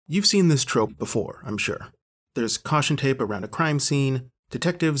You've seen this trope before, I'm sure. There's caution tape around a crime scene,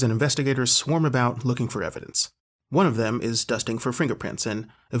 detectives and investigators swarm about looking for evidence. One of them is dusting for fingerprints, and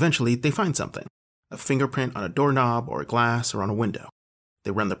eventually they find something. A fingerprint on a doorknob or a glass or on a window.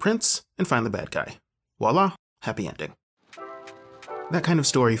 They run the prints and find the bad guy. Voila, happy ending. That kind of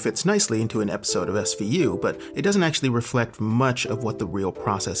story fits nicely into an episode of SVU, but it doesn't actually reflect much of what the real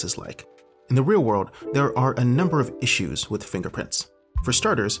process is like. In the real world, there are a number of issues with fingerprints. For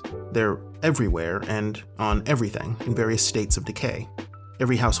starters, they're everywhere and on everything in various states of decay.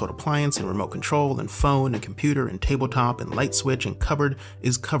 Every household appliance and remote control and phone and computer and tabletop and light switch and cupboard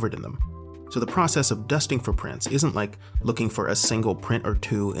is covered in them. So the process of dusting for prints isn't like looking for a single print or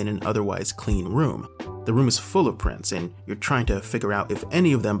two in an otherwise clean room. The room is full of prints, and you're trying to figure out if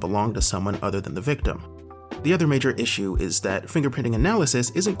any of them belong to someone other than the victim. The other major issue is that fingerprinting analysis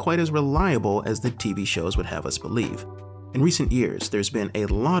isn't quite as reliable as the TV shows would have us believe. In recent years, there's been a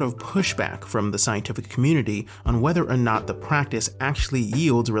lot of pushback from the scientific community on whether or not the practice actually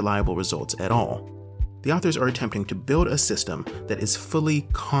yields reliable results at all. The authors are attempting to build a system that is fully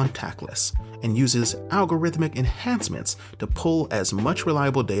contactless and uses algorithmic enhancements to pull as much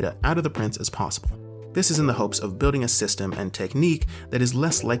reliable data out of the prints as possible. This is in the hopes of building a system and technique that is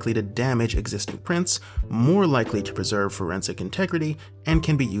less likely to damage existing prints, more likely to preserve forensic integrity, and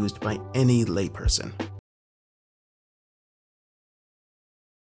can be used by any layperson.